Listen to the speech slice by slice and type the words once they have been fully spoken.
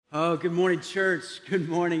Oh, good morning, church. Good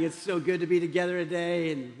morning. It's so good to be together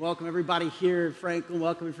today, and welcome everybody here in Franklin.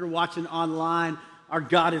 Welcome if you're watching online. Our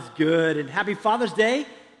God is good, and happy Father's Day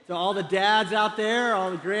to all the dads out there,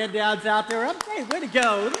 all the granddads out there. Hey, way to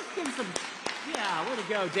go. Let's give them some, way to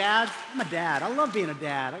go, dads. I'm a dad. I love being a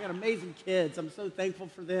dad. I got amazing kids. I'm so thankful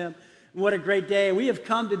for them. What a great day. We have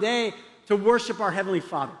come today to worship our Heavenly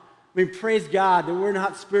Father. I mean, praise God that we're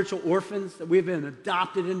not spiritual orphans, that we've been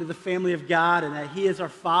adopted into the family of God, and that He is our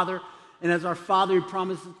Father. And as our Father, He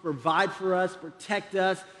promises to provide for us, protect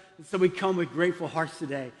us. And so we come with grateful hearts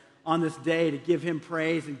today on this day to give Him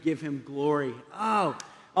praise and give Him glory. Oh,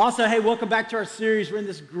 also, hey, welcome back to our series. We're in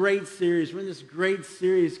this great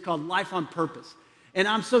series called Life on Purpose. And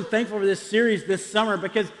I'm so thankful for this series this summer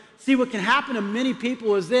because, see, what can happen to many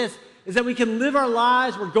people is that we can live our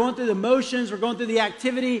lives, we're going through the motions, we're going through the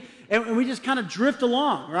activity, and we just kind of drift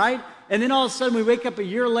along, right? And then all of a sudden we wake up a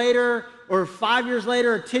year later, or 5 years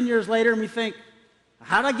later, or 10 years later, and we think,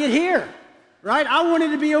 how'd I get here, right? I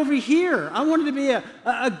wanted to be over here. I wanted to be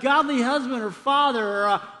a godly husband or father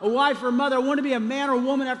or a wife or mother. I wanted to be a man or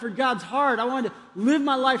woman after God's heart. I wanted to live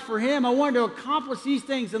my life for Him. I wanted to accomplish these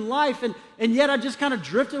things in life, and yet I just kind of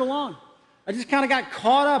drifted along. I just kind of got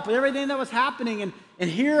caught up with everything that was happening, and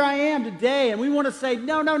here I am today, and we want to say,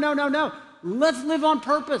 no. Let's live on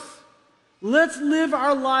purpose. Let's live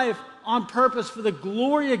our life on purpose for the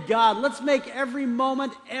glory of God. Let's make every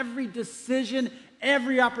moment, every decision,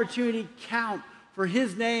 every opportunity count for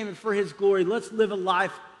His name and for His glory. Let's live a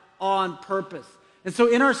life on purpose. And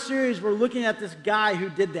so in our series, we're looking at this guy who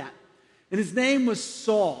did that. And his name was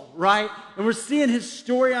Saul, right? And we're seeing his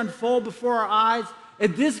story unfold before our eyes.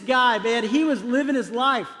 And this guy, man, he was living his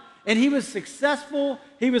life. And he was successful.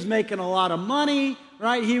 He was making a lot of money,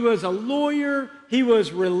 right? He was a lawyer. He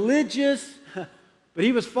was religious. But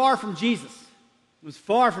he was far from Jesus. He was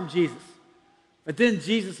far from Jesus. But then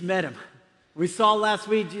Jesus met him. We saw last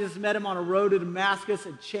week, Jesus met him on a road to Damascus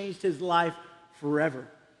and changed his life forever.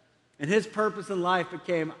 And his purpose in life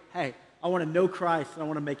became, hey, I want to know Christ and I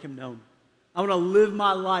want to make Him known. I want to live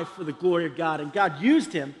my life for the glory of God. And God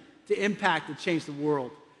used him to impact and change the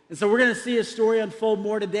world. And so we're going to see his story unfold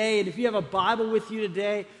more today. And if you have a Bible with you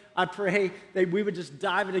today, I pray that we would just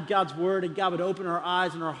dive into God's Word and God would open our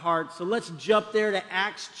eyes and our hearts. So let's jump there to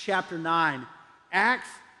Acts chapter 9. Acts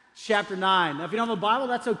chapter 9. Now, if you don't have a Bible,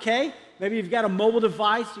 that's okay. Maybe you've got a mobile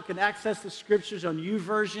device. You can access the Scriptures on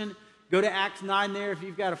YouVersion. Go to Acts 9 there if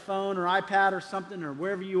you've got a phone or iPad or something or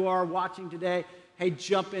wherever you are watching today. Hey,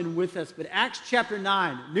 jump in with us. But Acts chapter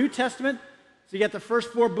 9, New Testament. So you got the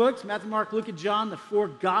first four books, Matthew, Mark, Luke, and John, the four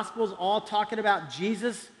Gospels, all talking about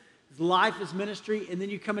Jesus, His life, His ministry, and then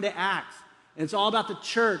you come into Acts. And it's all about the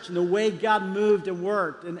church and the way God moved and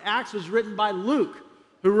worked. And Acts was written by Luke,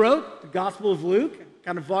 who wrote the Gospel of Luke,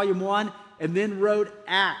 kind of volume 1, and then wrote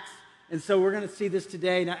Acts. And so we're going to see this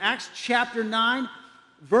today. Now, Acts chapter 9,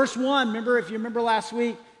 verse 1, if you remember last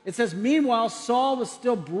week, it says, "Meanwhile, Saul was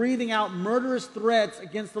still breathing out murderous threats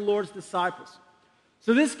against the Lord's disciples."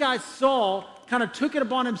 So this guy, Saul, kind of took it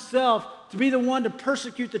upon himself to be the one to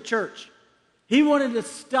persecute the church. He wanted to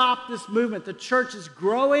stop this movement. The church is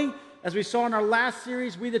growing. As we saw in our last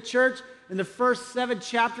series, We the Church, in the first 7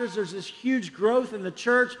 chapters, there's this huge growth in the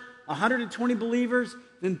church, 120 believers,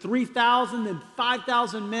 then 3,000, then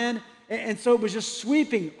 5,000 men. And so it was just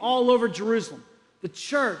sweeping all over Jerusalem. The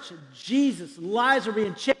church, Jesus, lives are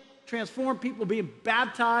being changed, transformed, people being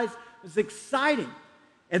baptized. It was exciting.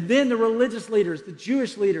 And then the religious leaders, the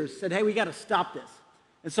Jewish leaders, said, hey, we got to stop this.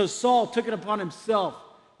 And so Saul took it upon himself.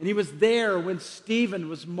 And he was there when Stephen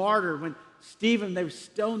was martyred, when Stephen, they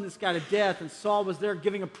stoned this guy to death, and Saul was there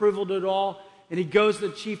giving approval to it all. And he goes to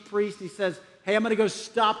the chief priest, and he says, hey, I'm going to go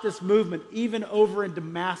stop this movement, even over in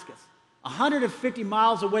Damascus, 150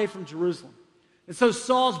 miles away from Jerusalem. And so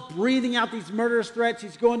Saul's breathing out these murderous threats.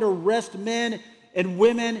 He's going to arrest men and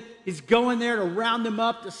women. He's going there to round them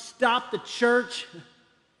up, to stop the church.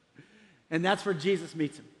 And that's where Jesus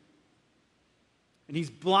meets him. And he's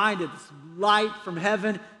blinded. This light from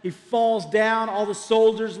heaven. He falls down. All the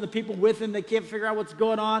soldiers and the people with him, they can't figure out what's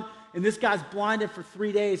going on. And this guy's blinded for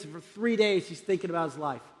 3 days. And for 3 days, he's thinking about his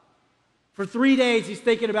life. For 3 days, he's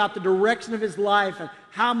thinking about the direction of his life and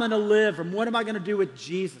how I'm going to live and what am I going to do with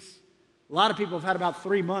Jesus. A lot of people have had about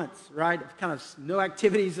 3 months, right, of kind of no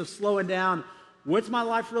activities, of slowing down. What's my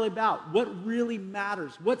life really about? What really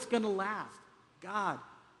matters? What's going to last? God,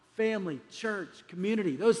 family, church,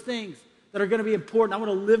 community, those things that are going to be important. I want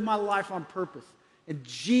to live my life on purpose. And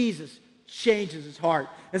Jesus changes his heart.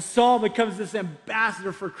 And Saul becomes this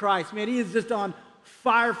ambassador for Christ. Man, he is just on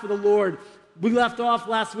fire for the Lord. We left off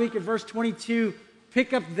last week at verse 22.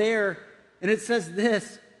 Pick up there, and it says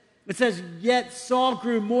this. It says, yet Saul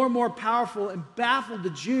grew more and more powerful and baffled the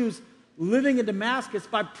Jews living in Damascus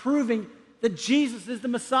by proving that Jesus is the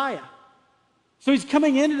Messiah. So he's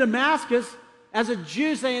coming into Damascus as a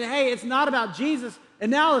Jew saying, hey, it's not about Jesus.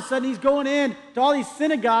 And now all of a sudden he's going in to all these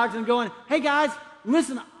synagogues and going, hey guys,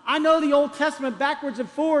 listen, I know the Old Testament backwards and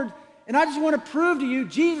forwards, and I just want to prove to you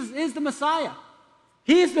Jesus is the Messiah.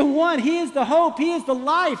 He is the one. He is the hope. He is the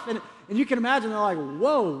life. And you can imagine they're like,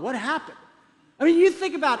 whoa, what happened? I mean, you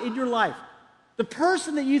think about in your life, the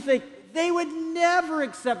person that you think they would never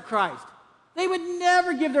accept Christ. They would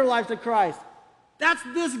never give their life to Christ. That's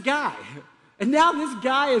this guy. And now this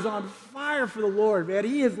guy is on fire for the Lord, man.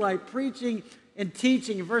 He is like preaching and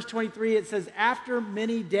teaching. In verse 23, it says, after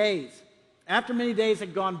many days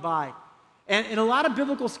had gone by. And a lot of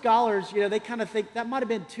biblical scholars, they kind of think that might have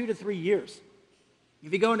been 2 to 3 years.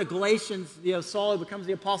 If you go into Galatians, Saul becomes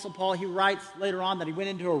the Apostle Paul. He writes later on that he went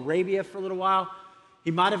into Arabia for a little while. He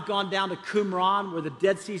might have gone down to Qumran, where the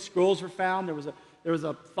Dead Sea Scrolls were found. There was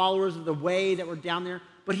a followers of the way that were down there.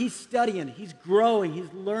 But he's studying, he's growing,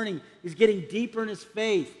 he's learning, he's getting deeper in his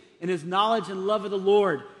faith, in his knowledge and love of the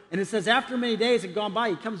Lord. And it says after many days had gone by,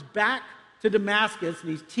 he comes back to Damascus,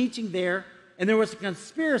 and he's teaching there, and there was a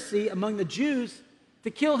conspiracy among the Jews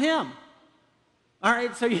to kill him. All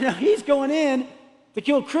right, so he's going in to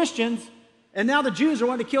kill Christians, and now the Jews are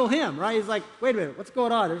wanting to kill him, right? He's like, wait a minute, what's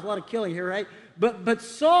going on? There's a lot of killing here, right? But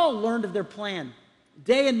Saul learned of their plan.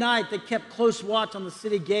 Day and night they kept close watch on the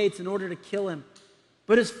city gates in order to kill him.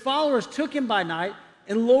 But his followers took him by night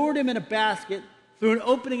and lowered him in a basket through an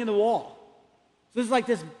opening in the wall. So this is like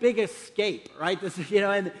this big escape, right?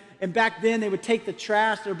 And back then they would take the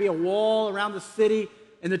trash. There would be a wall around the city,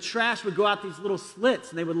 and the trash would go out these little slits,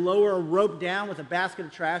 and they would lower a rope down with a basket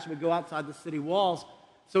of trash and would go outside the city walls.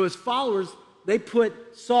 So his followers, they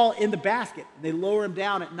put Saul in the basket, and they lower him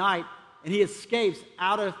down at night, and he escapes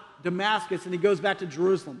out of Damascus, and he goes back to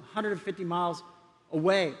Jerusalem, 150 miles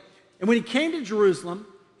away. And when he came to Jerusalem,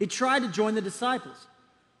 he tried to join the disciples.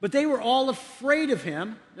 But they were all afraid of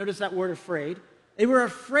him. Notice that word afraid. They were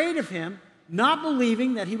afraid of him, not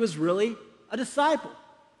believing that he was really a disciple.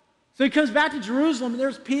 So he comes back to Jerusalem, and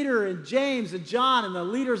there's Peter and James and John and the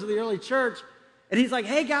leaders of the early church. And he's like,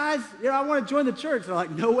 hey guys, I want to join the church. They're like,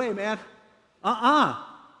 no way, man.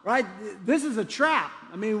 Right? This is a trap.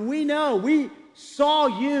 I mean, we know. We saw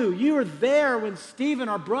you. You were there when Stephen,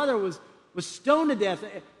 our brother, was stoned to death.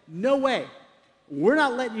 No way. We're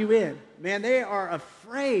not letting you in. Man, they are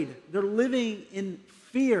afraid. They're living in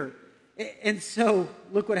fear. And so,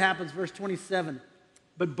 look what happens, verse 27.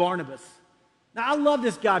 But Barnabas. Now, I love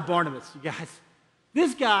this guy, Barnabas, you guys.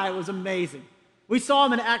 This guy was amazing. We saw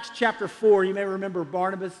him in Acts chapter 4. You may remember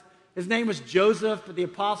Barnabas. His name was Joseph, but the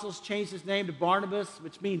apostles changed his name to Barnabas,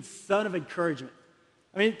 which means son of encouragement.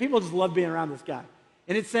 I mean, people just love being around this guy.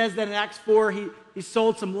 And it says that in Acts 4, he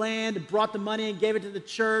sold some land and brought the money and gave it to the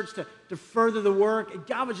church to further the work. And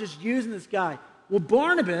God was just using this guy. Well,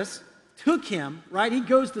 Barnabas took him, right? He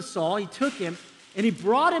goes to Saul. He took him, and he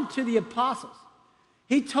brought him to the apostles.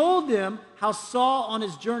 He told them how Saul on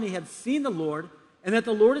his journey had seen the Lord, and that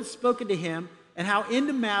the Lord had spoken to him, and how in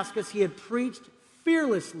Damascus he had preached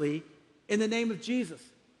fearlessly in the name of Jesus.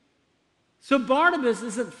 So Barnabas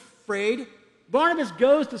isn't afraid. Barnabas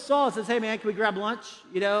goes to Saul and says, hey man, can we grab lunch?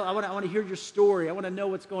 I want to hear your story. I want to know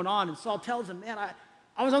what's going on. And Saul tells him, man,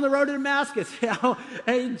 I was on the road to Damascus.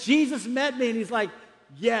 And Jesus met me. And he's like,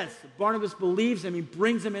 yes. Barnabas believes him. He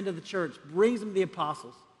brings him into the church, brings him to the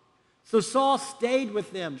apostles. So Saul stayed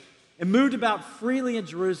with them and moved about freely in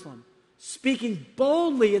Jerusalem, speaking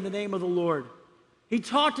boldly in the name of the Lord. He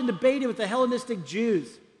talked and debated with the Hellenistic Jews,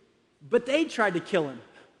 but they tried to kill him.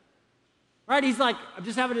 Right? He's like, I'm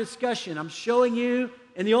just having a discussion. I'm showing you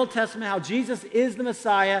in the Old Testament how Jesus is the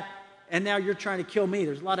Messiah, and now you're trying to kill me.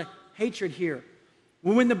 There's a lot of hatred here.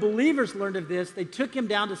 When the believers learned of this, they took him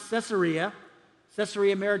down to Caesarea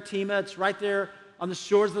Maritima. It's right there on the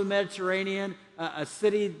shores of the Mediterranean, a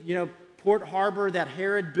city, port harbor that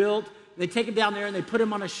Herod built. They take him down there, and they put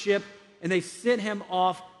him on a ship, and they sent him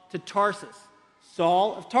off to Tarsus,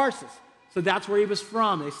 Saul of Tarsus. So that's where he was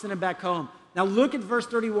from. They sent him back home. Now look at verse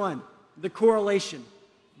 31. The correlation.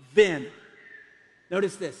 Then.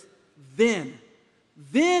 Notice this. Then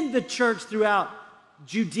the church throughout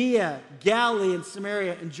Judea, Galilee, and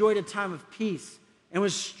Samaria enjoyed a time of peace and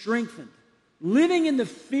was strengthened, living in the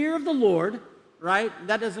fear of the Lord, right?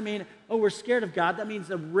 That doesn't mean, we're scared of God. That means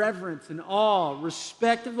the reverence and awe,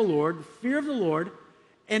 respect of the Lord, the fear of the Lord,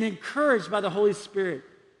 and encouraged by the Holy Spirit.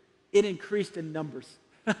 It increased in numbers.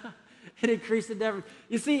 It increased in numbers.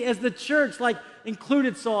 You see, as the church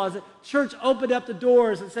included Saul, as the church opened up the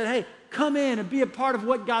doors and said, hey, come in and be a part of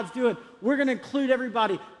what God's doing. We're going to include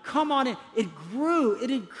everybody. Come on in. It grew.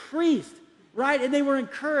 It increased, right? And they were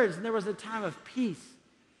encouraged, and there was a time of peace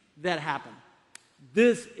that happened.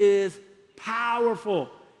 This is powerful,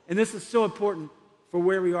 and this is so important for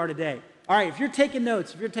where we are today. All right, if you're taking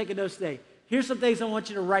notes today, here's some things I want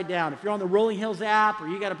you to write down. If you're on the Rolling Hills app or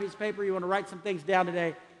you got a piece of paper, you want to write some things down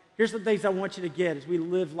today, here's some things I want you to get as we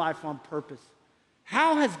live life on purpose.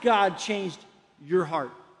 How has God changed your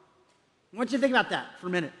heart? I want you to think about that for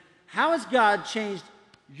a minute. How has God changed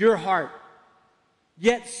your heart?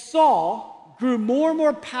 Yet Saul grew more and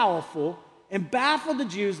more powerful and baffled the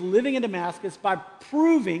Jews living in Damascus by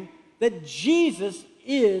proving that Jesus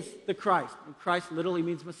is the Christ. And Christ literally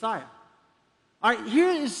means Messiah. All right, here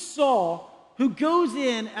is Saul, who goes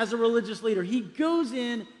in as a religious leader. He goes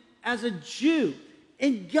in as a Jew,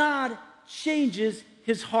 and God changes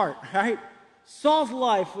his heart, right? Saul's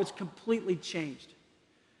life was completely changed.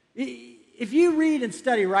 If you read and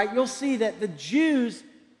study, right, you'll see that the Jews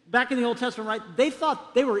back in the Old Testament, right, they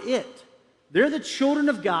thought they were it. They're the children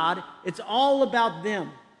of God. It's all about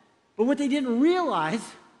them. But what they didn't realize,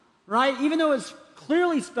 right, even though it's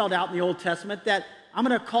clearly spelled out in the Old Testament that I'm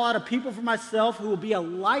going to call out a people for myself who will be a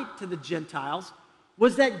light to the Gentiles,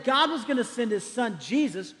 was that God was going to send his son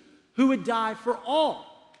Jesus who would die for all.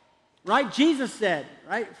 Right? Jesus said,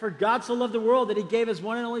 right, for God so loved the world that he gave his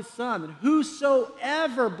one and only son, and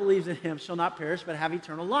whosoever believes in him shall not perish but have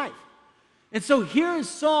eternal life. And so here is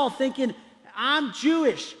Saul thinking, I'm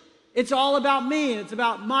Jewish. It's all about me, and it's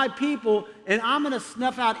about my people, and I'm going to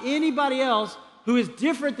snuff out anybody else who is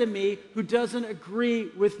different than me, who doesn't agree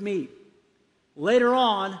with me. Later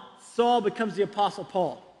on, Saul becomes the Apostle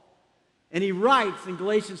Paul. And he writes in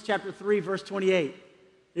Galatians chapter 3, verse 28.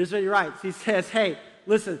 Here's what he writes. He says, hey,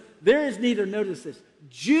 listen, there is neither, notice this,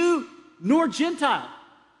 Jew nor Gentile.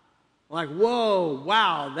 Like, whoa,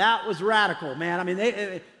 wow, that was radical, man. I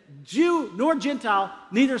mean, Jew nor Gentile,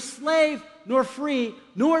 neither slave nor free,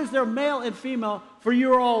 nor is there male and female, for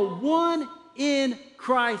you are all one in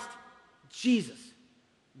Christ Jesus.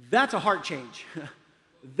 That's a heart change.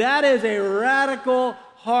 That is a radical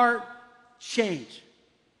heart change.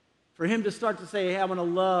 For him to start to say, hey, I'm going to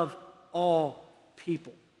love all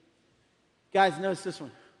people. Guys, notice this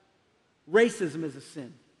one. Racism is a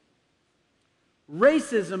sin.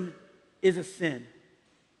 Racism is a sin.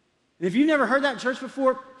 And if you've never heard that in church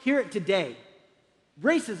before, hear it today.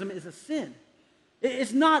 Racism is a sin.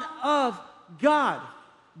 It's not of God.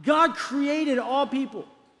 God created all people,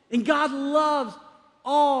 and God loves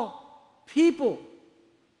all people.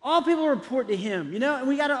 All people are important to him, you know, and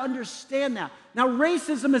we got to understand that. Now,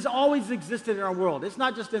 racism has always existed in our world. It's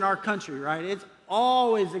not just in our country, right? It's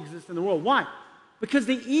always existed in the world. Why? Because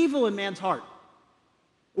the evil in man's heart.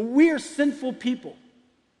 We are sinful people.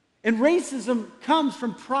 And racism comes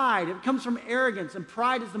from pride. It comes from arrogance, and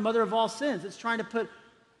pride is the mother of all sins. It's trying to put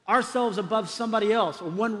ourselves above somebody else, or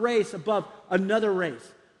one race above another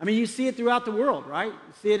race. I mean, you see it throughout the world, right?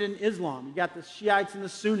 You see it in Islam. You got the Shiites and the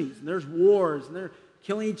Sunnis, and there's wars, and they're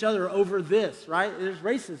killing each other over this, right? There's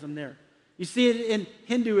racism there. You see it in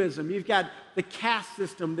Hinduism. You've got the caste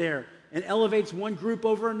system there, and elevates one group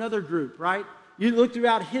over another group, right? You look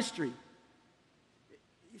throughout history.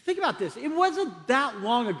 Think about this. It wasn't that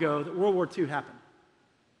long ago that World War II happened.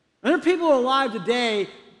 And there are people alive today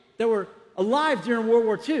that were alive during World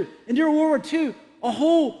War II. And during World War II, a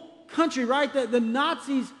whole country, right? The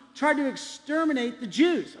Nazis tried to exterminate the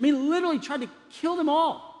Jews. I mean, literally tried to kill them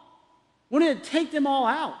all. Wanted to take them all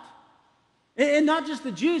out. And not just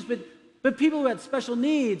the Jews, but people who had special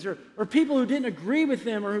needs, or people who didn't agree with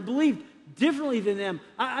them, or who believed differently than them.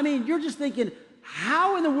 I mean, you're just thinking,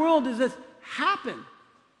 how in the world does this happen?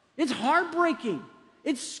 It's heartbreaking.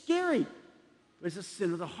 It's scary. But it's a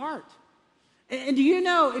sin of the heart. And do you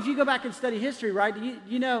know, if you go back and study history, right,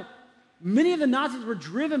 you know, many of the Nazis were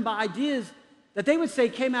driven by ideas that they would say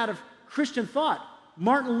came out of Christian thought.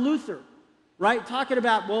 Martin Luther, right, talking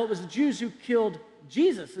about, well, it was the Jews who killed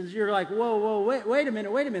Jesus. And you're like, whoa, wait a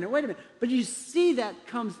minute. But you see that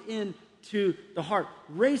comes into the heart.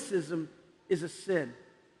 Racism is a sin.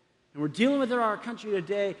 And we're dealing with it in our country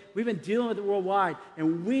today. We've been dealing with it worldwide,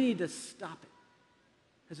 and we need to stop it.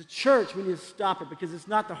 As a church, we need to stop it because it's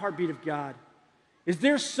not the heartbeat of God. Is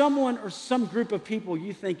there someone or some group of people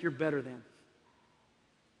you think you're better than?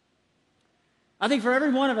 I think for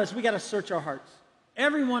every one of us, we got to search our hearts.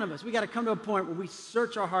 Every one of us, we got to come to a point where we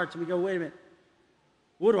search our hearts and we go, wait a minute,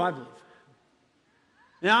 what do I believe?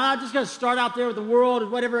 Now, I'm not just going to start out there with the world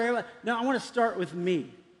and whatever. No, I want to start with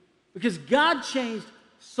me. Because God changed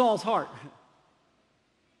Saul's heart.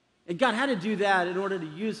 And God had to do that in order to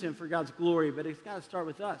use him for God's glory, but it's got to start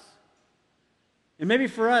with us. And maybe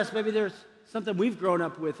for us, maybe there's something we've grown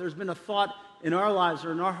up with. There's been a thought in our lives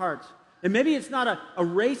or in our hearts. And maybe it's not a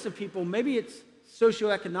race of people. Maybe it's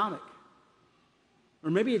socioeconomic.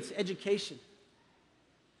 Or maybe it's education.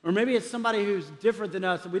 Or maybe it's somebody who's different than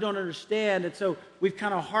us and we don't understand. And so we've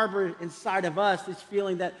kind of harbored inside of us this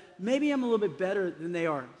feeling that maybe I'm a little bit better than they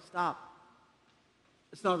are. Stop.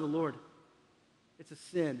 It's not the Lord. It's a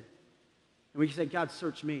sin. And we can say, God,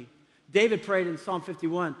 search me. David prayed in Psalm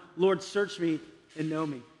 51, Lord, search me and know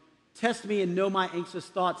me. Test me and know my anxious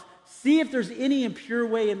thoughts. See if there's any impure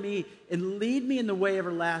way in me and lead me in the way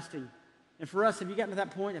everlasting. And for us, have you gotten to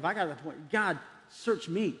that point? Have I gotten to that point? God, search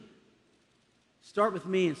me. Start with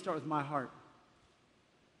me and start with my heart.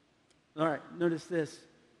 All right, notice this.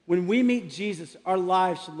 When we meet Jesus, our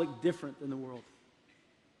lives should look different than the world.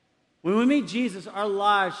 When we meet Jesus, our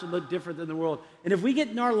lives should look different than the world. And if we get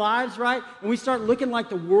in our lives, right, and we start looking like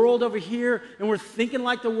the world over here, and we're thinking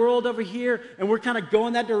like the world over here, and we're kind of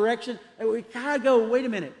going that direction, and we kind of go, wait a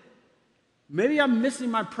minute. Maybe I'm missing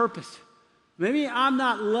my purpose. Maybe I'm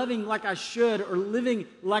not loving like I should or living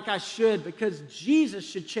like I should because Jesus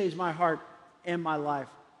should change my heart and my life.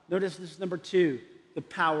 Notice this is number 2, the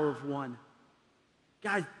power of one.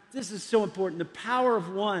 Guys, this is so important, the power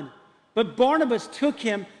of one. But Barnabas took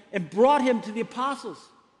him and brought him to the apostles.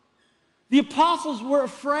 The apostles were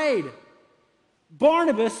afraid.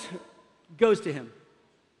 Barnabas goes to him.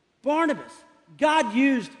 Barnabas. God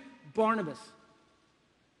used Barnabas.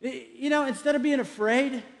 You know, instead of being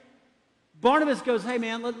afraid, Barnabas goes, hey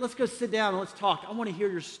man, let's go sit down and let's talk. I want to hear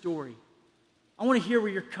your story. I want to hear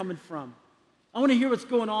where you're coming from. I want to hear what's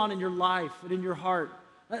going on in your life and in your heart.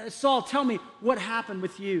 Saul, tell me what happened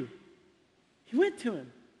with you. He went to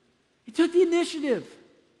him. He took the initiative.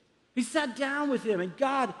 He sat down with him, and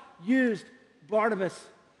God used Barnabas.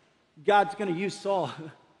 God's going to use Saul.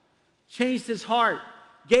 Changed his heart.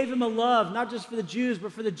 Gave him a love, not just for the Jews,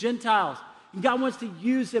 but for the Gentiles. And God wants to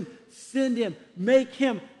use him, send him, make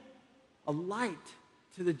him a light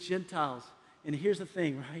to the Gentiles. And here's the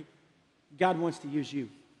thing, right? God wants to use you.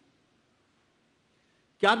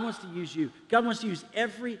 God wants to use you. God wants to use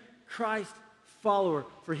every Christ follower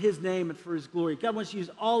for his name and for his glory. God wants to use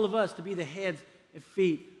all of us to be the hands and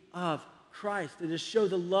feet of Christ and to show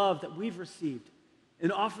the love that we've received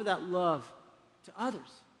and offer that love to others.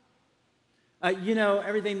 You know,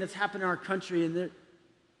 everything that's happened in our country, and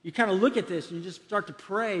you kind of look at this and you just start to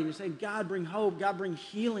pray and you say, God, bring hope, God, bring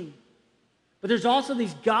healing. But there's also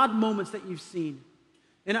these God moments that you've seen.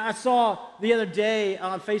 And I saw the other day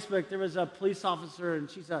on Facebook, there was a police officer, and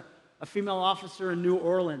she's a female officer in New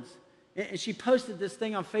Orleans. And she posted this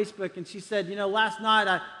thing on Facebook, and she said, you know, last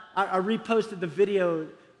night I reposted the video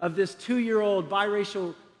of this 2-year-old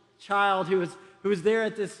biracial child who was there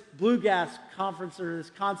at this bluegrass conference or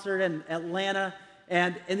this concert in Atlanta.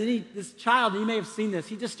 And then this child, you may have seen this,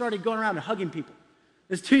 he just started going around and hugging people.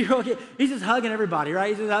 This 2-year-old kid, he's just hugging everybody, right?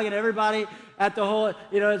 He's just hugging everybody at the whole,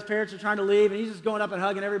 you know, his parents are trying to leave, and he's just going up and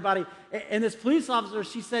hugging everybody. And this police officer,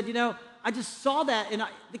 she said, you know, I just saw that, and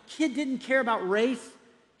the kid didn't care about race.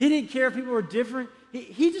 He didn't care if people were different.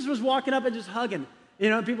 He just was walking up and just hugging. You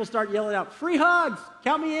know, and people start yelling out, free hugs,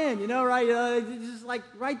 count me in, you know, right? Just like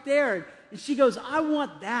right there. And she goes, I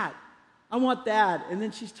want that. I want that. And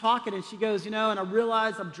then she's talking, and she goes, you know, and I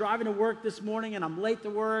realized I'm driving to work this morning, and I'm late to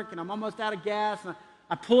work, and I'm almost out of gas, and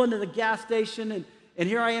I pull into the gas station, and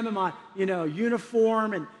here I am in my, you know,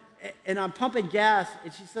 uniform, and I'm pumping gas.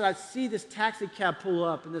 And she said, I see this taxi cab pull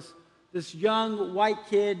up, and this young white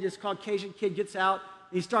kid, this Caucasian kid gets out,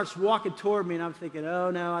 and he starts walking toward me, and I'm thinking, oh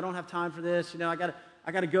no, I don't have time for this. You know, I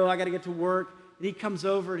gotta go, I gotta get to work. And he comes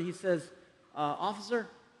over and he says, officer,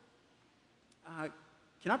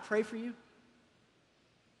 can I pray for you?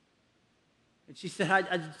 And she said,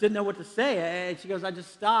 I just didn't know what to say. And she goes, I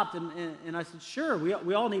just stopped. And I said, sure,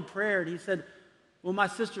 we all need prayer. And he said, well, my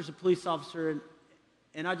sister's a police officer,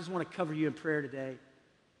 and I just want to cover you in prayer today.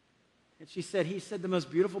 And she said, he said the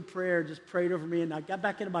most beautiful prayer, just prayed over me. And I got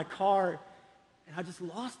back into my car, and I just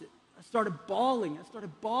lost it. I started bawling.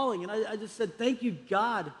 And I just said, thank you,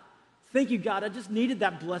 God. Thank you, God. I just needed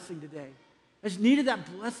that blessing today. I just needed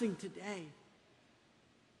that blessing today.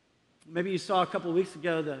 Maybe you saw a couple of weeks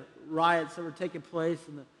ago the riots that were taking place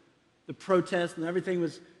and the protests, and everything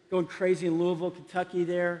was going crazy in Louisville, Kentucky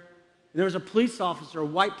there. And there was a police officer, a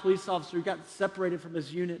white police officer, who got separated from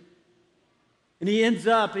his unit. And he ends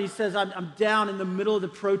up, and he says, I'm down in the middle of the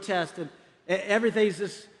protest, and everything's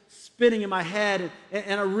just spinning in my head.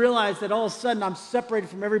 And I realize that all of a sudden I'm separated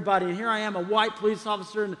from everybody. And here I am, a white police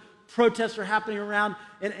officer, and protests are happening around.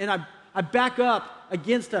 And I back up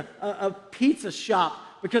against a pizza shop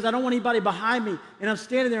because I don't want anybody behind me. And I'm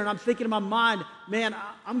standing there and I'm thinking in my mind, man,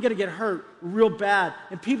 I'm going to get hurt real bad.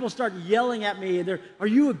 And people start yelling at me and they're, are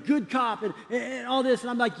you a good cop? And all this. And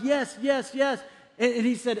I'm like, yes, yes, yes. And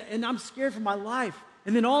he said, and I'm scared for my life.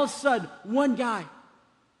 And then all of a sudden, one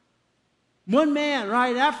man,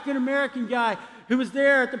 right, an African-American guy who was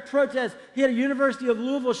there at the protest, he had a University of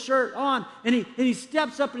Louisville shirt on, and he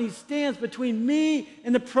steps up and he stands between me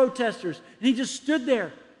and the protesters. And he just stood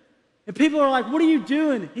there. And people are like, what are you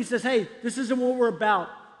doing? He says, hey, this isn't what we're about.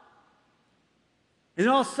 And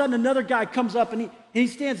then all of a sudden, another guy comes up and he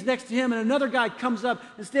stands next to him, and another guy comes up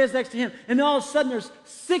and stands next to him. And then all of a sudden, there's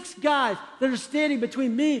 6 guys that are standing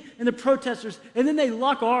between me and the protesters, and then they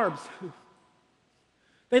lock arms.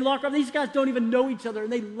 They lock arms. These guys don't even know each other,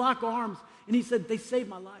 and they lock arms. And he said, they saved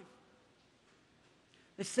my life.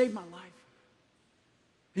 They saved my life.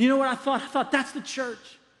 And you know what I thought? I thought, that's the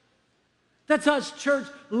church. That's us, church,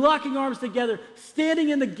 locking arms together, standing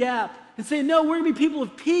in the gap, and saying, no, we're going to be people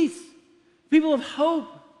of peace, people of hope,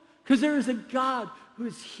 because there is a God who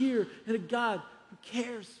is here and a God who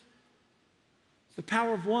cares. It's the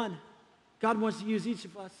power of one. God wants to use each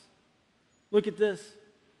of us. Look at this.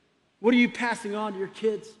 What are you passing on to your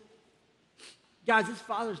kids? Guys, it's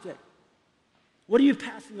Father's Day. What are you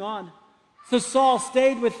passing on? So Saul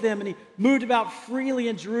stayed with them, and he moved about freely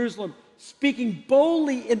in Jerusalem, speaking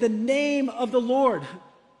boldly in the name of the Lord.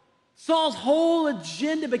 Saul's whole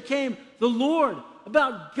agenda became the Lord,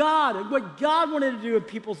 about God and what God wanted to do in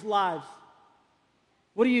people's lives.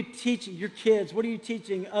 What are you teaching your kids? What are you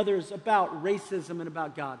teaching others about racism and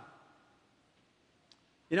about God?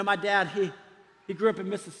 You know, my dad, he grew up in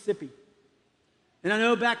Mississippi. And I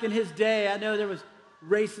know back in his day, I know there was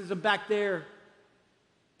racism back there.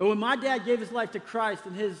 But when my dad gave his life to Christ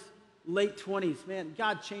in his late 20s, man,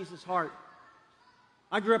 God changed his heart.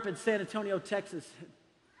 I grew up in San Antonio, Texas.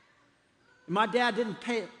 And my dad didn't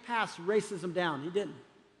pass racism down. He didn't.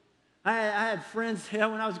 I had friends when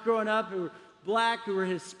I was growing up who were black, who were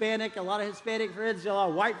Hispanic, a lot of Hispanic friends, a lot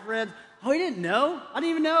of white friends. Oh, he didn't know. I didn't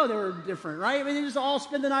even know they were different, right? I mean, they just all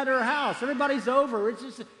spend the night at our house. Everybody's over.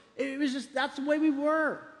 It was just, that's the way we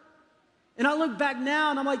were. And I look back now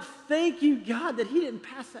and I'm like, thank you, God, that he didn't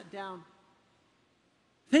pass that down.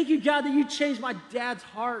 Thank you, God, that you changed my dad's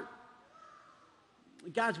heart.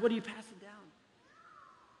 Guys, what are you passing down?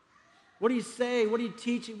 What do you say? What are you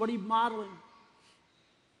teaching? What are you modeling?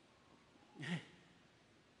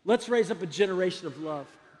 Let's raise up a generation of love.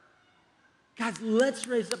 Guys, let's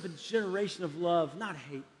raise up a generation of love, not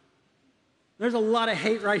hate. There's a lot of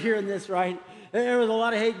hate right here in this, right? There was a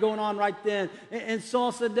lot of hate going on right then. And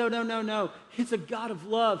Saul said, no. It's a God of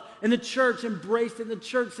love. And the church embraced it. And the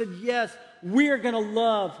church said, yes, we're going to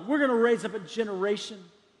love. We're going to raise up a generation.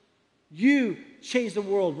 You change the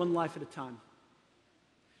world one life at a time.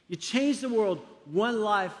 You change the world one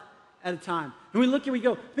life at a time. And we look and we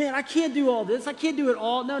go, man, I can't do all this. I can't do it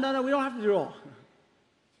all. No, we don't have to do it all.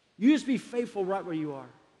 You just be faithful right where you are.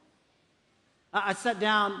 I sat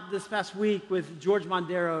down this past week with George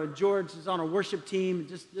Mondero, and George is on our worship team,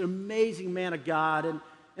 just an amazing man of God. And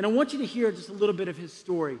I want you to hear just a little bit of his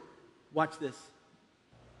story. Watch this.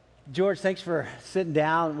 George, thanks for sitting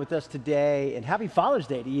down with us today, and happy Father's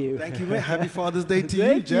Day to you. Thank you, man. Happy Father's Day to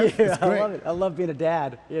you, Jeff. You. It's great. I love it. I love being a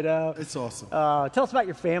dad, you know. It's awesome. Tell us about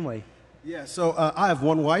your family. Yeah, so I have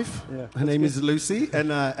one wife. Yeah, her name is Lucy,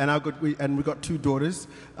 and we got 2 daughters,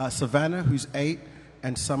 Savannah, who's 8,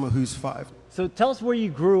 and Summer, who's 5. So tell us where you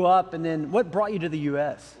grew up, and then what brought you to the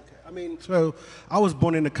U.S.? So I was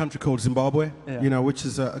born in a country called Zimbabwe, which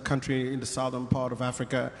is a country in the southern part of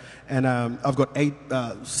Africa. And I've got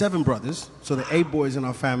 7 brothers, so there are 8 boys in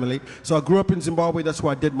our family. So I grew up in Zimbabwe, that's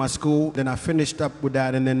where I did my school. Then I finished up with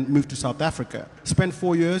that and then moved to South Africa. Spent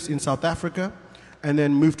 4 years in South Africa and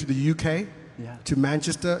then moved to the UK, to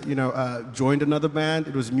Manchester, joined another band.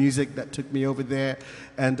 It was music that took me over there.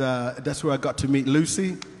 And that's where I got to meet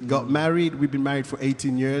Lucy, got married. We've been married for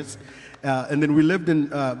 18 years. And then we lived in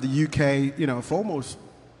the UK, for almost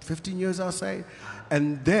 15 years, I'll say.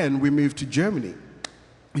 And then we moved to Germany,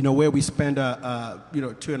 where we spent,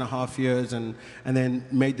 2.5 years and then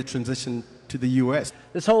made the transition to the U.S.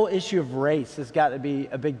 This whole issue of race has got to be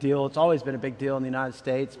a big deal. It's always been a big deal in the United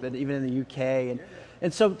States, but even in the UK.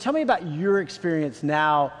 And so tell me about your experience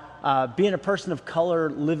now being a person of color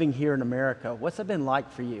living here in America. What's that been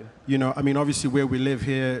like for you? Obviously where we live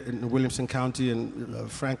here in Williamson County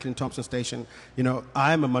and Franklin Thompson Station,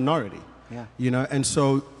 I'm a minority. And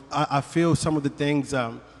so I feel some of the things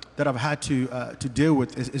that I've had to deal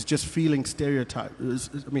with is just feeling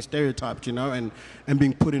stereotyped, you know, and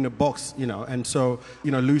being put in a box, you know. And so,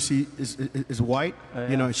 you know, Lucy is white,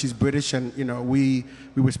 you know, she's British, and you know, we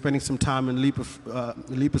were spending some time in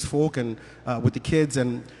Lepus Fork and with the kids,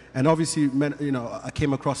 and obviously, you know, I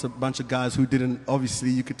came across a bunch of guys who didn't, obviously,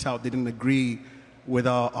 you could tell they didn't agree with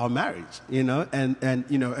our marriage, you know, and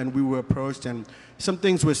you know, and we were approached, and some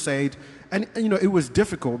things were said, and you know, it was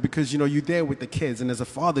difficult because, you know, you're there with the kids, and as a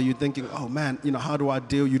father, you're thinking, oh man, you know, how do I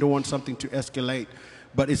deal? You don't want something to escalate,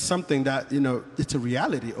 but it's something that, you know, it's a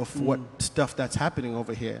reality of what stuff that's happening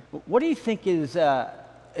over here. What do you think is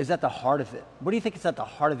at the heart of it? What do you think is at the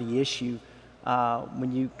heart of the issue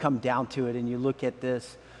when you come down to it and you look at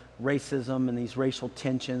this racism and these racial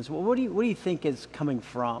tensions? What do you think is coming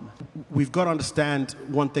from? We've got to understand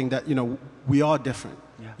one thing, that, you know, we are different.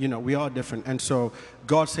 Yeah. You know, we are different. And so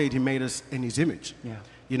God said he made us in his image. Yeah.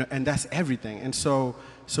 You know, and that's everything. And so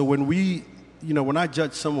when we, you know, when I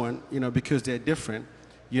judge someone, you know, because they're different,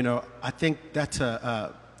 you know, I think that's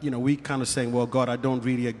you know, we kind of saying, well, God, I don't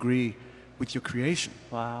really agree with your creation.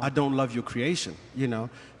 Wow. I don't love your creation, you know.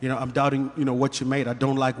 I'm doubting, you know, what you made. I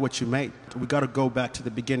don't like what you made. We got to go back to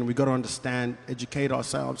the beginning. We got to understand, educate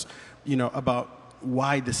ourselves, you know, about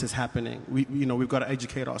why this is happening. We've got to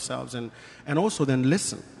educate ourselves and also then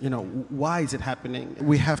listen, you know, why is it happening?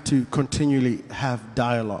 We have to continually have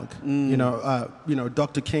dialogue. You know,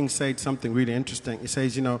 Dr. King said something really interesting. He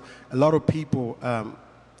says, you know, a lot of people,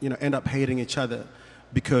 you know, end up hating each other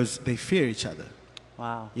because they fear each other.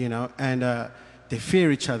 Wow. You know, and they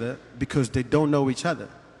fear each other because they don't know each other.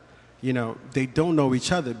 You know, they don't know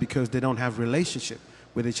each other because they don't have relationship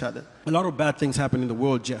with each other. A lot of bad things happen in the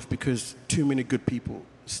world, Jeff, because too many good people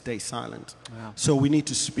stay silent. Wow. So we need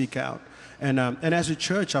to speak out. And as a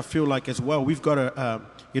church, I feel like as well, we've got to,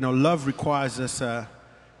 you know, love requires us,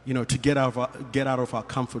 you know, to get out of our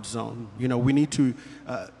comfort zone. Mm-hmm. You know, we need to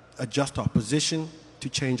adjust our position to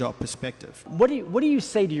change our perspective. What do you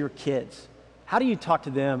say to your kids? How do you talk to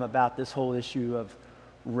them about this whole issue of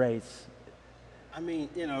race? I mean,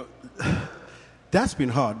 you know, that's been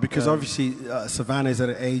hard because obviously Savannah is at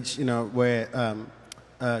an age, you know, where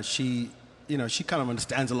she kind of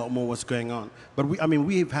understands a lot more what's going on. But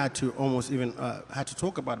we've had to almost even had to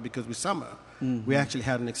talk about it because with Summer, we actually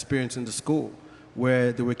had an experience in the school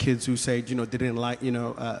where there were kids who said, you know, they didn't like, you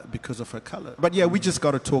know, because of her color. But yeah, we just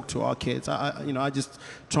got to talk to our kids. I just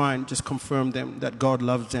try and just confirm them that God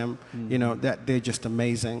loves them, you know, that they're just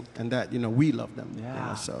amazing, and that, you know, we love them. Yeah. You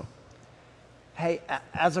know, so. Hey,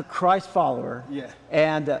 as a Christ follower,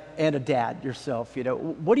 and a dad yourself, you know,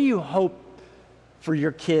 what do you hope for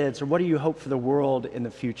your kids, or what do you hope for the world in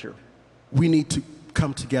the future? We need to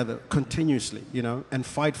come together continuously, you know, and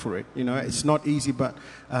fight for it. You know, it's not easy, but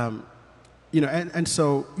you know, and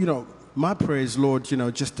so, you know, my prayer is, Lord, you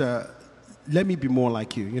know, just let me be more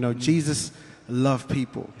like you. You know, Jesus loved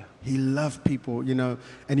people. Yeah. He loved people, you know,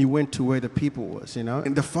 and he went to where the people was, you know.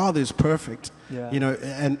 And the Father is perfect, you know,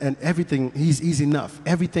 and everything, he's enough.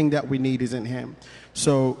 Everything that we need is in him.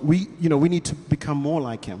 So we need to become more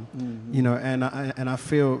like him, you know, and I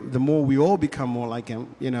feel the more we all become more like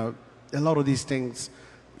him, you know, a lot of these things,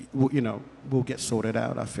 you know, will get sorted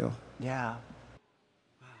out, I feel. Yeah.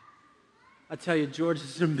 I tell you, George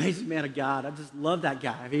is an amazing man of God. I just love that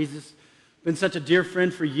guy. I mean, he's just been such a dear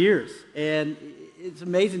friend for years. And it's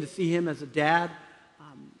amazing to see him as a dad,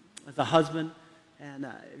 as a husband. And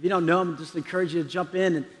if you don't know him, I just encourage you to jump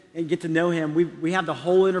in and get to know him. We have the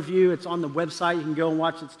whole interview. It's on the website. You can go and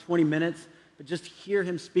watch it. It's 20 minutes. But just hear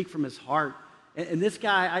him speak from his heart. And this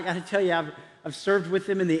guy, I got to tell you, I've served with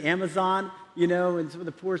him in the Amazon, you know, in some of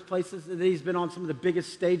the poorest places. And he's been on some of the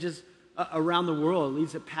biggest stages around the world.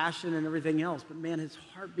 Leads at Passion and everything else. But man, his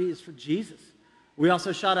heartbeat is for Jesus. We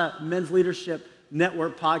also shot a Men's Leadership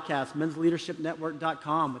Network podcast,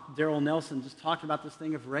 mensleadershipnetwork.com, with Daryl Nelson, just talking about this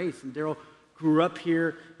thing of race. And Daryl grew up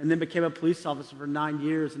here and then became a police officer for 9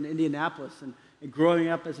 years in Indianapolis. And growing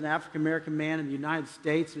up as an African-American man in the United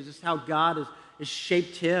States, it's just how God has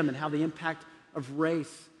shaped him and how the impact of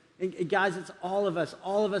race. And guys, it's all of us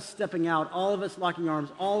stepping out, all of us locking arms,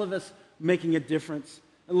 all of us making a difference.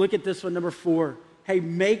 And look at this one, number 4. Hey,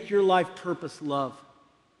 make your life purpose love.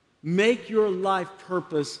 Make your life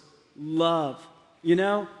purpose love. You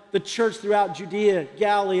know, the church throughout Judea,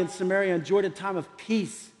 Galilee, and Samaria enjoyed a time of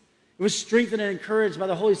peace. It was strengthened and encouraged by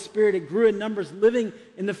the Holy Spirit. It grew in numbers, living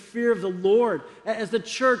in the fear of the Lord. As the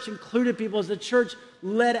church included people, as the church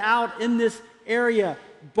led out in this area,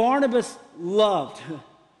 Barnabas loved,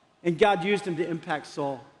 and God used him to impact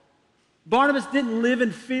Saul. Barnabas didn't live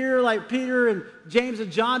in fear like Peter and James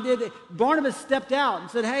and John did. Barnabas stepped out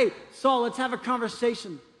and said, hey, Saul, let's have a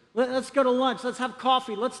conversation. Let's go to lunch. Let's have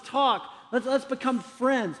coffee. Let's talk. Let's become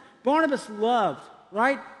friends. Barnabas loved,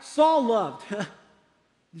 right? Saul loved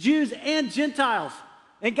Jews and Gentiles.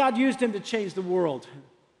 And God used him to change the world.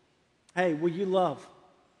 Hey, will you love?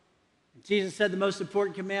 Jesus said the most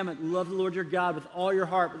important commandment, love the Lord your God with all your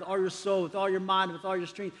heart, with all your soul, with all your mind, with all your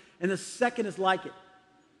strength. And the second is like it.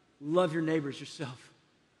 Love your neighbors yourself.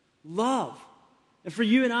 Love. And for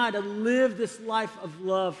you and I to live this life of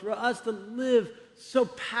love, for us to live so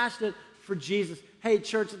passionate for Jesus. Hey,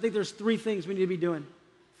 church, I think there's 3 things we need to be doing.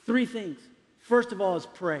 3 things. First of all is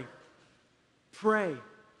pray. Pray.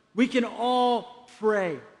 We can all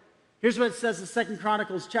pray. Here's what it says in 2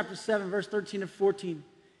 Chronicles chapter 7, verse 13 and 14.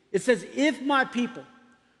 It says, if my people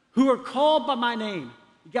who are called by my name,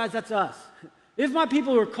 you guys, that's us. If my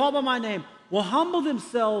people who are called by my name will humble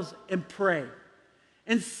themselves and pray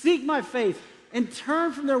and seek my face and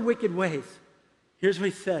turn from their wicked ways, here's what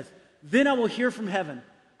he says, then I will hear from heaven.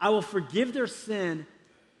 I will forgive their sin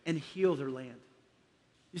and heal their land.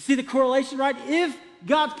 You see the correlation, right? If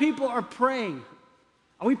God's people are praying,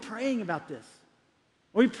 are we praying about this?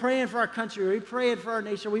 Are we praying for our country? Are we praying for our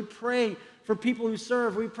nation? Are we praying for people who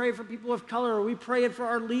serve? Are we praying for people of color? Are we praying for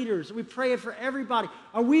our leaders? Are we praying for everybody?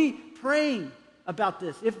 Are we praying about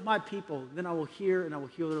this? If my people, then I will hear and I will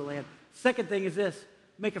heal their land. Second thing is this,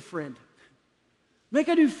 make a friend. Make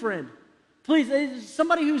a new friend. Please,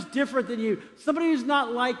 somebody who's different than you, somebody who's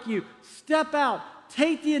not like you, step out,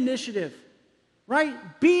 take the initiative, right?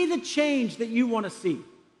 Be the change that you want to see.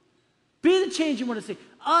 Be the change you want to see.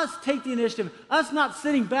 Us take the initiative. Us not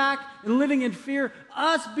sitting back and living in fear.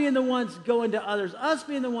 Us being the ones going to others. Us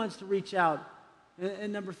being the ones to reach out.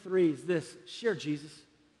 And number 3 is this. Share Jesus.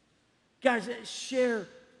 Guys, share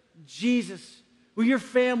Jesus with your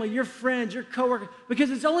family, your friends, your coworkers.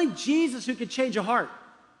 Because it's only Jesus who can change a heart.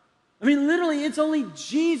 I mean, literally, it's only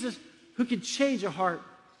Jesus who can change a heart.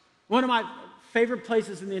 One of my favorite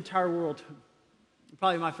places in the entire world.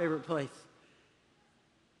 Probably my favorite place.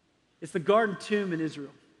 It's the Garden Tomb in Israel.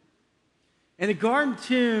 And the Garden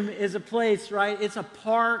Tomb is a place, right? It's a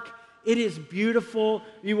park. It is beautiful.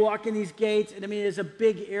 You walk in these gates, and I mean, it's a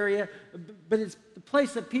big area. But it's the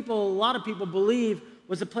place that a lot of people believe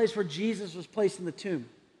was the place where Jesus was placed in the tomb.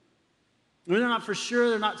 They're not for sure,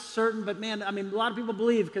 they're not certain, but man, I mean, a lot of people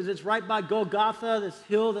believe because it's right by Golgotha, this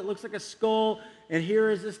hill that looks like a skull, and here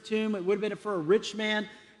is this tomb. It would have been for a rich man.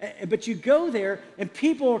 But you go there, and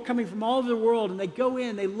people are coming from all over the world, and they go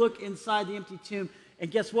in, they look inside the empty tomb, and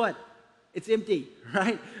guess what? It's empty,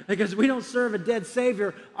 right? Because we don't serve a dead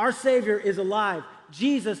Savior. Our Savior is alive.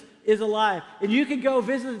 Jesus is alive. And you can go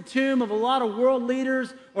visit the tomb of a lot of world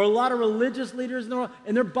leaders or a lot of religious leaders in the world,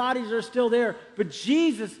 and their bodies are still there. But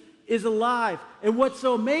Jesus is alive. And what's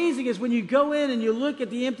so amazing is when you go in and you look at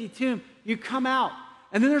the empty tomb, you come out.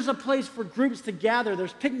 And then there's a place for groups to gather.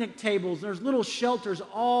 There's picnic tables. There's little shelters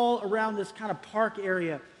all around this kind of park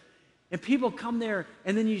area. And people come there,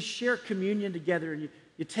 and then you share communion together, and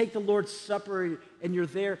you take the Lord's Supper, and you're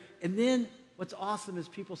there. And then what's awesome is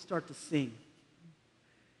people start to sing.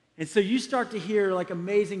 And so you start to hear like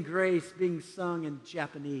Amazing Grace being sung in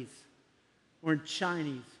Japanese or in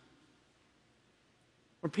Chinese.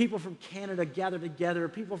 Or people from Canada gather together, or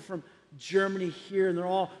people from Germany here, and they're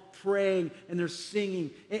all praying and they're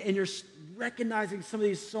singing, and you're recognizing some of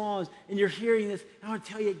these songs, and you're hearing this. I want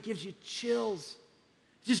to tell you, it gives you chills.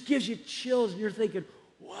 It just gives you chills, and you're thinking,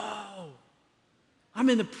 whoa, I'm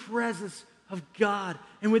in the presence of God.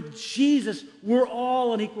 And with Jesus, we're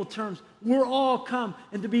all on equal terms. We're all come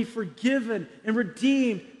and to be forgiven and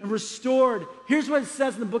redeemed and restored. Here's what it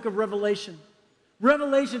says in the book of Revelation.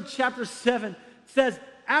 Revelation chapter 7 says,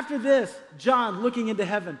 after this, John looking into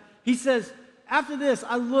heaven, he says, after this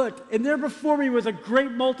I looked, and there before me was a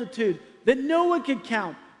great multitude that no one could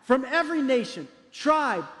count, from every nation,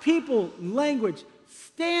 tribe, people, language,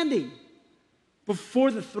 standing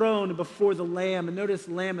before the throne and before the Lamb. And notice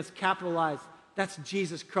Lamb is capitalized. That's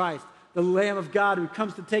Jesus Christ, the Lamb of God who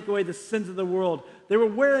comes to take away the sins of the world. They were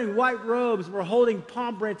wearing white robes and were holding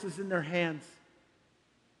palm branches in their hands.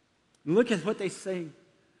 And look at what they sing.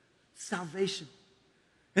 Salvation.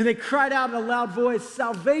 And they cried out in a loud voice,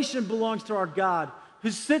 salvation belongs to our God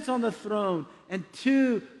who sits on the throne and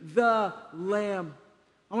to the Lamb.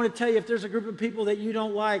 I want to tell you, if there's a group of people that you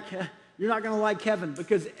don't like, you're not going to like heaven,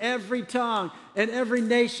 because every tongue and every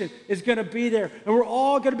nation is going to be there. And we're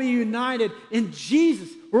all going to be united in Jesus.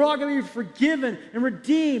 We're all going to be forgiven and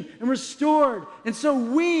redeemed and restored. And so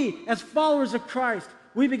we, as followers of Christ,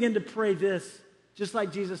 we begin to pray this, just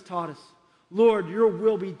like Jesus taught us. Lord, your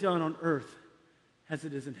will be done on earth as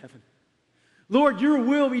it is in heaven. Lord, your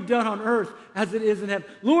will be done on earth as it is in heaven.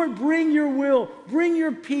 Lord, bring your will, bring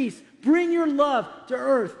your peace, bring your love to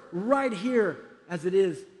earth right here as it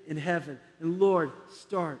is in heaven. And Lord,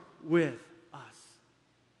 start with us.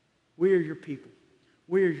 We are your people.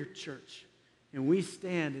 We are your church. And we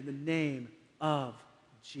stand in the name of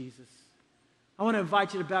Jesus. I want to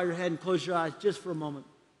invite you to bow your head and close your eyes just for a moment.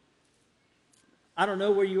 I don't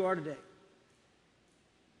know where you are today.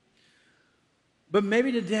 But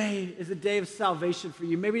maybe today is a day of salvation for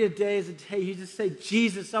you. Maybe today is a day you just say,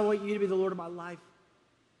 Jesus, I want you to be the Lord of my life.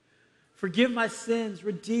 Forgive my sins,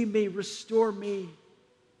 redeem me, restore me.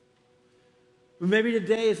 But maybe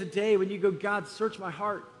today is a day when you go, God, search my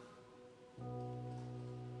heart.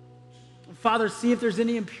 Father, see if there's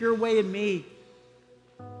any impure way in me.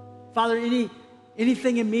 Father,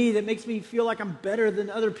 anything in me that makes me feel like I'm better than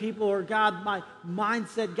other people, or God, my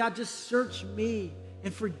mindset, God, just search me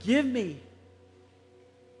and forgive me.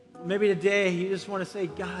 Maybe today you just want to say,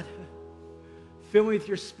 God, fill me with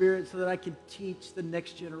your Spirit so that I can teach the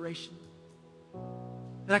next generation.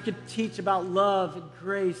 That I can teach about love and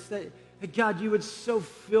grace. That God, you would so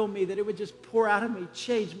fill me that it would just pour out of me,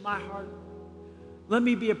 change my heart. Let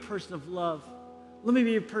me be a person of love. Let me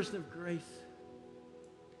be a person of grace.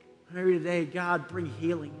 Maybe today, God, bring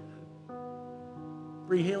healing.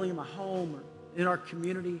 Bring healing in my home or in our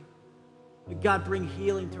community. God, bring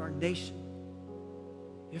healing to our nation.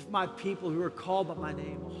 If my people who are called by my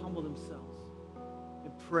name will humble themselves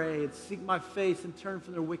and pray and seek my face and turn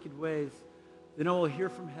from their wicked ways, then I will hear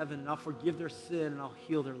from heaven and I'll forgive their sin and I'll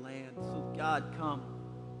heal their land. So God, come.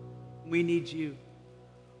 We need you.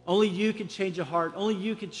 Only you can change a heart. Only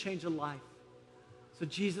you can change a life. So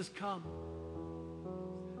Jesus, come.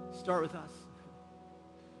 Start with us.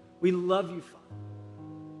 We love you,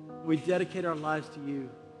 Father. We dedicate our lives to you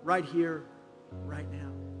right here, right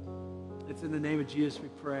now. It's in the name of Jesus we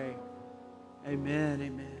pray. Amen,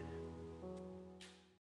 amen.